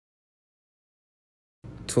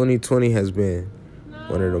2020 has been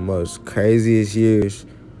one of the most craziest years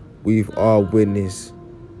we've all witnessed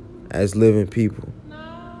as living people.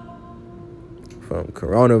 From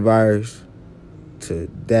coronavirus to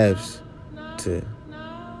deaths to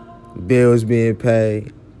bills being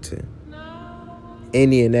paid to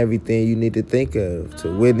any and everything you need to think of,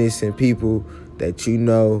 to witnessing people that you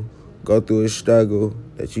know go through a struggle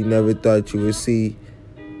that you never thought you would see,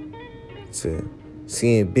 to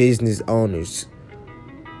seeing business owners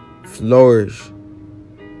flourish,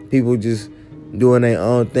 people just doing their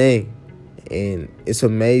own thing. And it's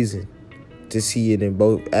amazing to see it in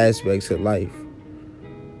both aspects of life.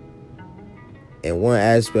 And one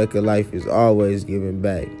aspect of life is always giving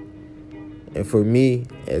back. And for me,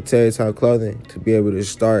 at TarryTownClothing, to be able to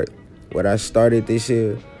start what I started this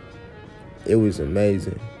year, it was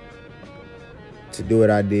amazing. To do what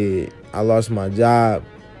I did, I lost my job,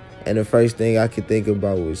 and the first thing I could think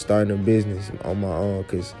about was starting a business on my own,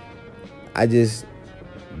 because I just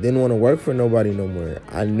didn't want to work for nobody no more.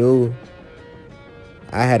 I knew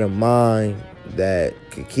I had a mind that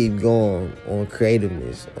could keep going on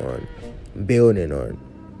creativeness, on building, on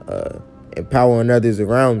empowering others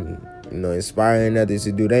around me, inspiring others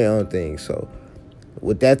to do their own thing. So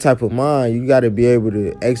with that type of mind, you got to be able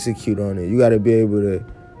to execute on it. You got to be able to,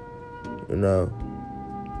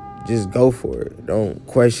 just go for it. Don't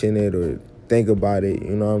question it or think about it,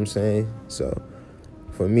 you know what I'm saying? So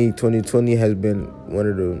for me, 2020 has been one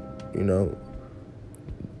of the,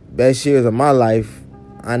 best years of my life,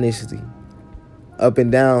 honestly. Up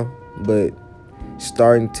and down, but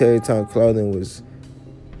starting TarryTownClothing was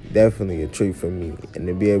definitely a treat for me. And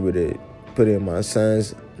to be able to put in my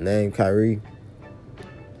son's name, Kyrie,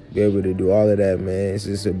 be able to do all of that, man, it's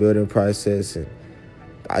just a building process. And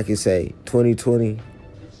I can say 2020,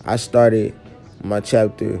 I started my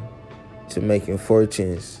chapter to making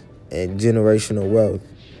fortunes and generational wealth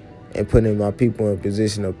and putting my people in a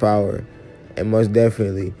position of power, and most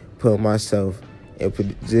definitely put myself in a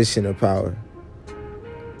position of power.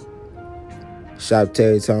 Shop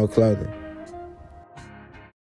TarryTownClothing.